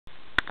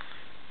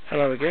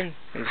Hello again,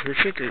 it's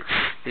Richard. It's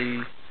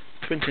the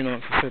 29th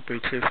of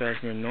February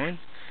 2009.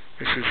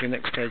 This is the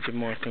next stage of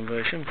my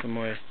conversion from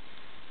my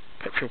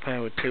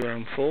petrol-powered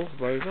 204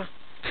 Rover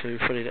to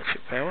fully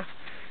electric power.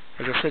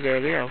 As I said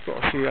earlier, I've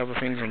got a few other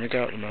things on the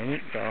go at the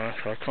moment, so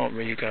I can't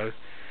really go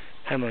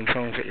hammer and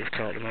tongs at this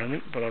car at the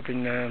moment, but I've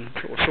been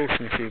sort of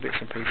sourcing a few bits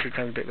and pieces,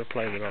 having a bit of a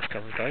play the last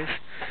couple of days,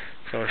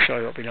 so I'll show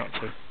you what I've been up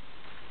to.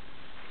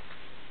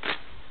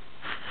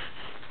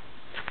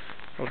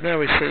 I've now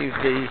received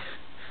the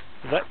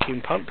vacuum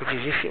pump, which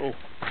is this little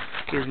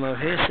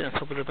gizmo here sitting on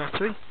top of the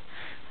battery,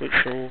 which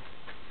will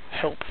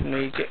help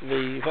me get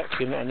the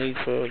vacuum that I need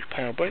for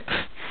power brakes.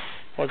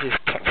 I'll just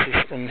touch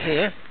this on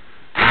here.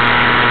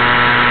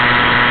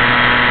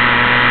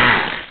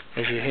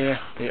 As you hear,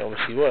 it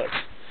obviously works.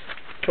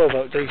 12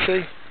 volt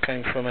DC,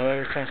 came from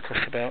America,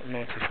 cost about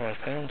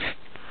 £95.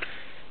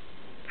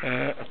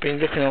 I've been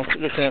looking out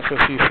for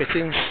a few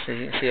fittings. As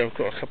you can see, I've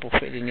got a couple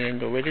fitted in the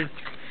end already.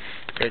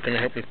 They're going to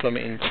help me plumb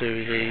it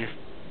into the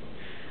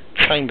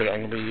chamber that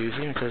I'm going to be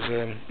using, because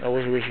I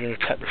was originally going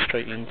to tap it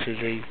straight into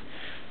the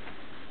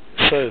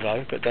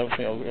servo, but don't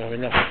think I'll have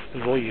enough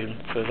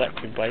volume for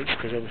vacuum brakes,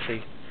 because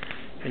obviously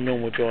in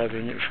normal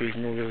driving it's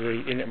using all of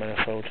the inlet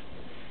manifold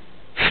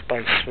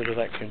space for the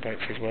vacuum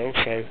brakes as well,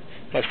 so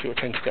most people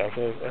tend to go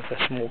for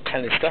a small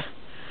canister,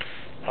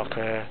 like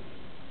a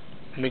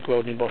MIG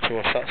welding bottle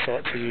or such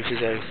like, to use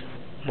as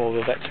a more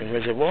of a vacuum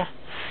reservoir.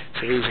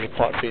 So these are the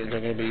pipe fittings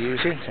I'm going to be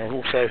using. I've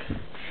also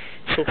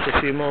sourced a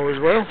few more as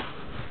well.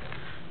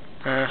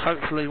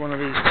 Hopefully one of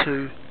these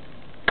two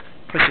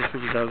pressure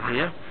switches over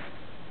here,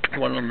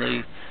 one on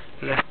the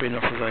left being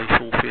off of a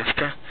Ford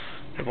Fiesta,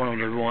 the one on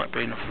the right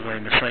being off of a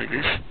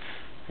Mercedes,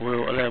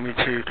 will allow me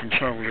to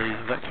control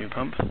the vacuum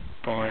pump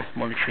by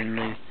monitoring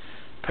the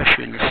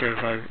pressure in the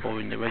servo or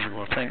in the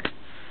reservoir tank,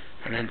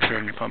 and then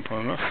turn the pump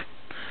on and off.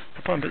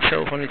 The pump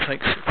itself only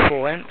takes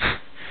 4 amps,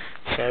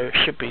 so it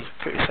should be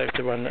pretty safe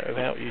to run that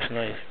without using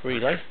a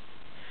relay.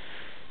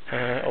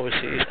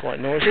 Obviously it is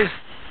quite noisy.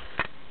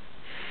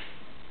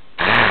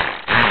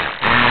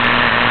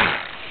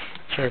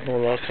 So it's more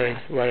like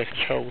a radio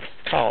controlled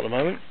car at the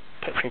moment,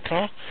 petrol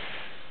car.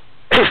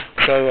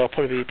 So I'll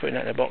probably be putting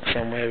that in a box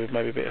somewhere with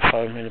maybe a bit of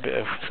foam and a bit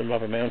of some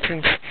rubber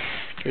mountings.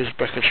 There's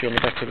bracketry on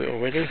the back of it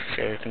already,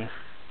 so you can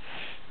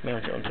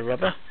mount it onto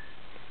rubber.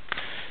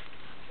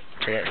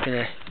 So that's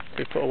going to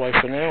be put away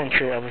for now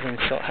until other things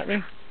start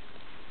happening.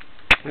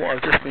 What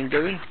I've just been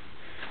doing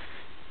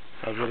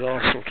over the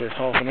last sort of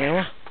half an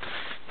hour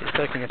is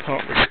taking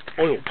apart this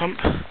oil pump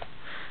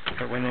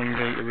that went on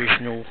the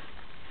original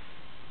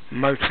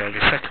motor,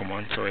 the second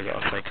one, sorry, that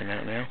I've taken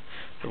out now,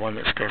 the one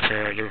that's got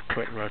the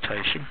correct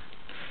rotation,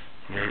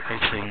 the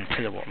 18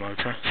 kilowatt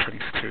motor,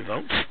 72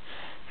 volts,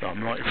 that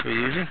I'm likely to be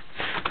using.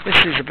 This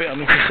is a bit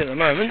I'm interested in at the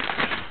moment.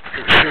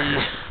 It's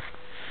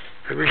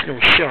the original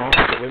shaft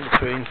that went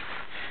between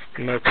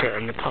the motor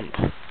and the pump.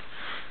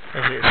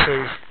 As you can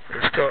see,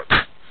 it's got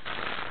a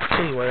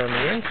keyway on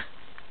the end.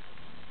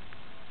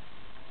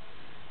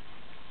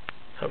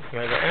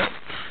 Hopefully made that out.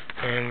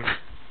 And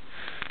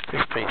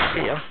this piece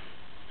here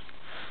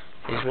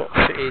is what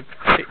fits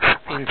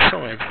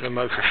inside the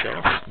motor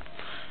shaft.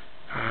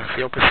 It's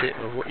the opposite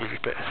of what you'd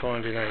expect to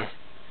find in a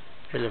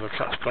middle of a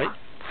clutch plate,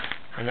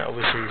 and that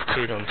obviously is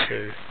keyed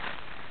onto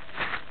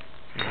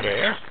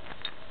there.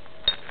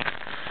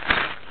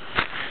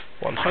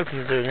 What I'm hoping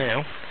to do now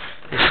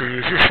is to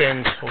use this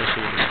end,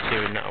 obviously with the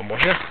steering nut and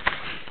washer,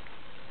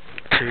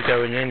 to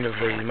go in the end of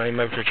the main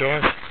motor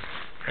drive,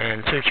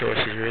 and two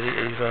choices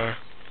really: either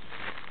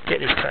get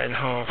this cut in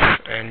half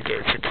and get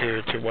it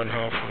secured to one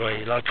half of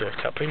a larger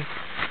coupling.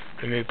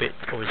 The new bit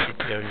obviously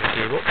to go in the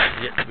gearbox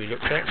is yet to be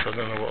looked at, so I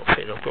don't know what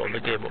fit I've got on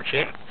the gearbox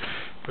yet,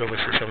 but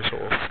obviously something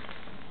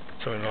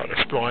like the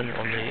spline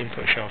on the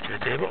input shaft of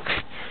the gearbox.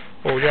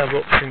 Or the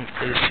other option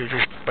is to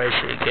just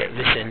basically get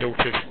this end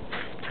altered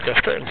to go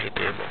straight into the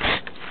gearbox,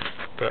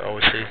 but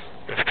obviously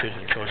that's two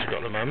different choices I've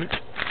got at the moment.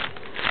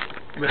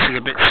 The rest of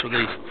the bits for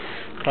the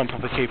pump I'll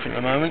be keeping at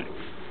the moment.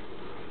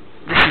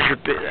 This is the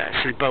bit that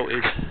actually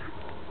bolted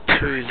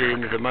to the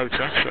end of the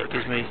motor, so it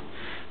gives me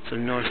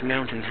some nice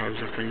mounting holes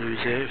I can use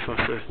here if I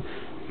have to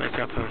make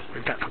up a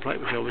adapter plate,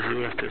 which obviously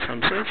we'll have to at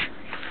some stage.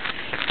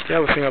 The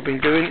other thing I've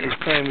been doing is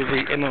playing with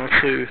the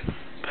MR2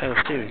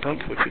 power steering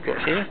pump, which we've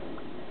got here.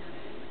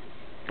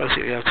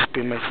 Basically I've just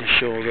been making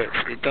sure that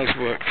it does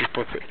work just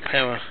by putting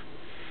power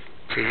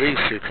to these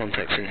two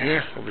contacts in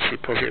here, obviously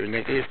positive and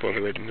negative by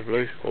the red and the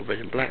blue, or red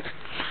and black,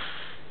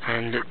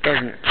 and it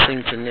doesn't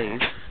seem to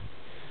need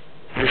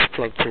this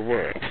plug to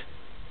work,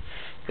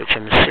 which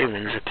I'm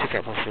assuming is a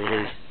pickup off of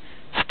the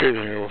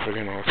steering wheel for the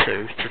MR2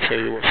 to tell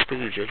you what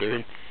speed you're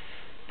doing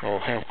or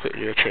how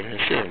quickly you're turning the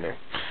steering wheel.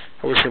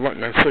 Obviously I won't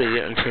know fully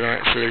yet until I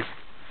actually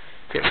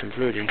get some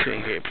fluid into it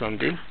and get it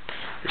plumbed in.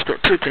 It's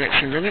got two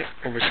connections on it,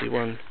 obviously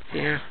one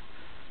here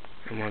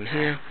and one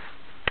here,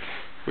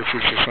 which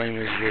is the same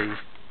as the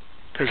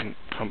present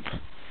pump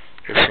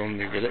that's on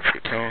the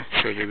electric car,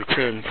 so the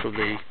return for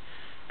the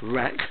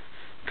rack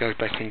goes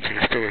back into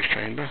the storage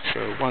chamber,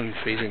 so one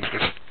feeds into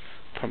this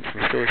pump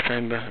from the storage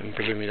chamber, and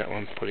presumably that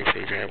one probably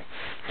feeds out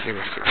to the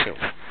rest itself.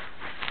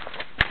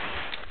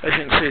 As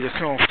you can see, the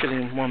car's still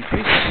in one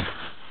piece.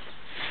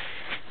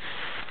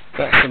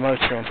 That's the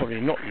motor I'm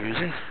probably not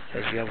using,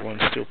 as the other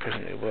one's still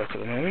presently at work at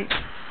the moment.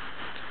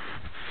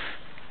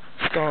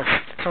 The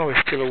car is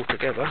still all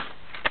together,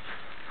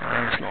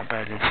 and it's not a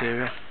bad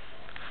interior.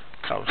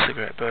 A couple of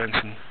cigarette burns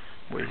and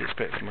what you'd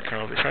expect from a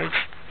car of its age.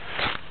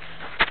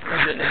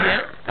 As you'll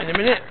hear in a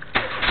minute,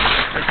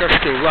 it does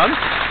still run.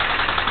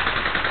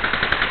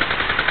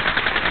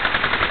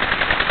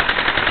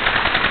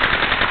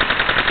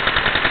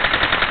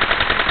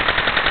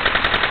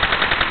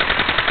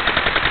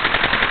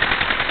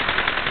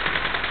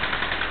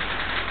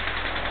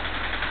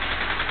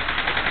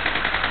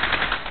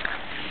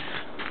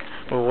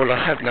 Well, what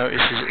I have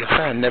noticed is that the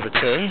fan never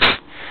turns,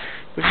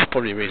 which is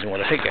probably the reason why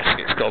the head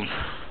gasket's gone.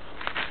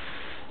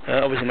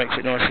 Obviously makes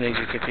it nice and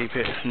easy to keep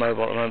it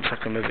mobile at the moment, so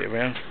I can move it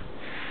around.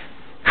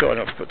 Try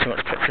not to put too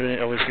much petrol in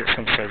it. Obviously at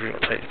some stage you've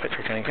got to take the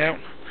petrol tank out,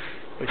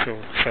 which will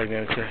save me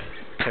having to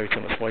carry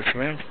too much weight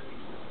around.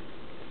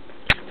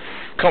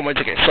 Can't wait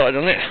to get started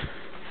on it.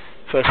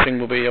 First thing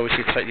will be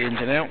obviously to take the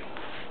engine out.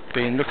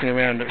 Been looking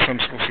around at some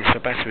sources for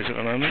batteries at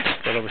the moment,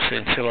 but obviously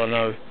until I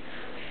know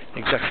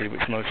exactly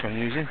which motor I'm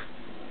using,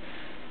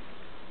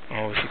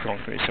 I obviously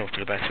can't commit myself to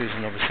the batteries,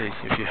 and obviously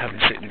if you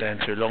haven't sitting down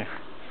too long,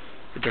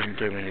 it doesn't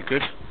do me any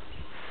good.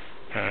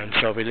 And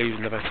so I'll be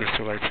leaving the batteries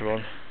till later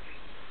on,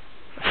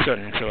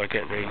 certainly until I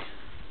get the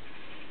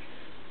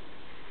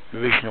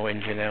original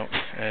engine out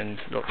and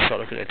start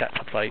looking at the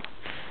adapter plate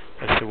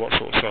as to what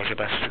sort of size the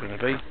batteries are going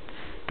to be.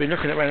 Been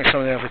looking around at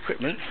some of the other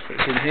equipment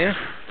that's in here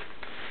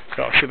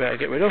that I should be able to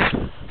get rid of.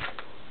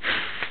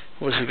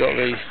 Obviously got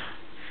the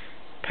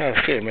power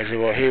steering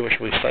reservoir here, which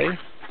will be staying.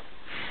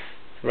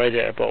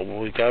 Radiator bottle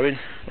will be going,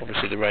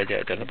 obviously the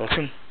radiator down the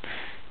bottom.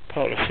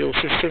 Part of the fuel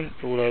system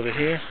all over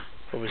here,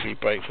 obviously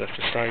brakes have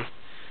to stay.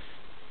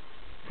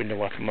 Window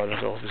wiper motors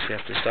obviously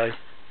have to stay.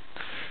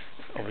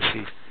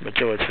 Obviously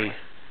majority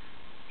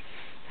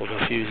of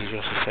the fuses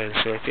will have to stay in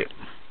the circuit.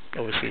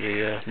 Obviously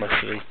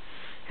most of the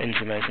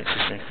engine management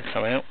system can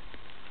come out.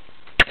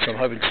 So I'm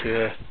hoping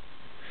to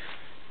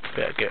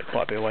be able to get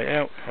quite a bit of weight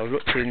out. I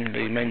looked in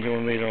the manual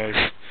and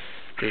realised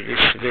that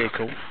this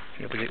vehicle,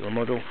 the particular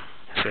model,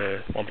 it's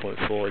a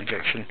 1.4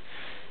 injection,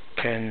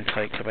 can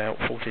take about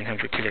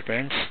 1400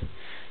 kilograms.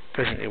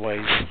 Presently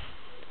weighs,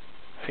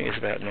 I think it's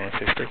about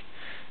 950.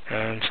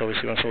 So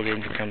obviously once all the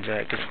engine comes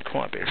out, it gives me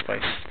quite a bit of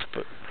space to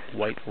put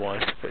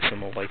weight-wise, to put some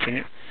more weight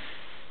in it.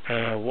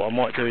 What I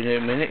might do in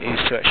a minute is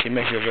to actually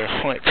measure the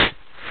height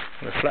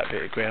of the flat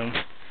bit of ground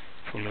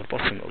from the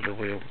bottom of the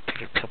wheel to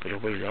the top of the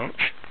wheel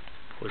arch,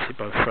 obviously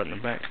both front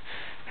and back,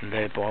 and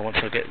thereby once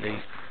I get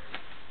the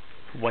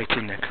weight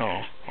in the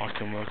car, I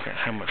can work out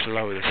how much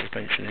lower the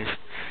suspension is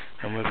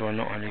and whether or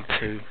not I need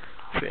to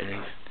fit any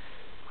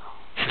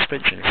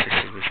suspension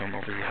assistance, which I'm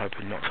obviously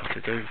hoping not to have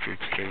to do due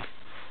to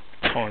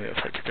the time it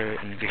will take to do it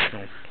and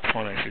additional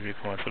finances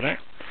required for that.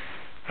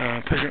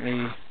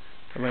 Presently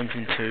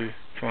arranging to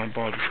try and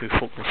buy the two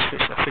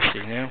forklifts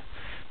officially now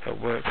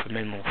at work for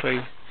minimal fee,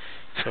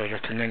 so that I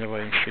can then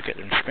arrange to get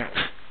them scrapped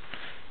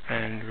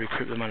and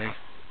recoup the money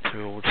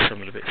towards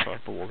some of the bits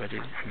I've bought already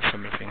and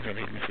some of the things I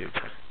need in the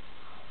future.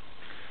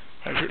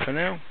 That's it for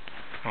now.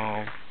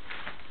 I'll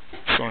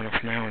sign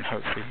off now and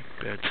hopefully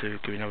be able to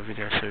do another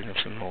video soon of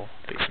some more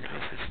bits and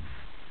pieces.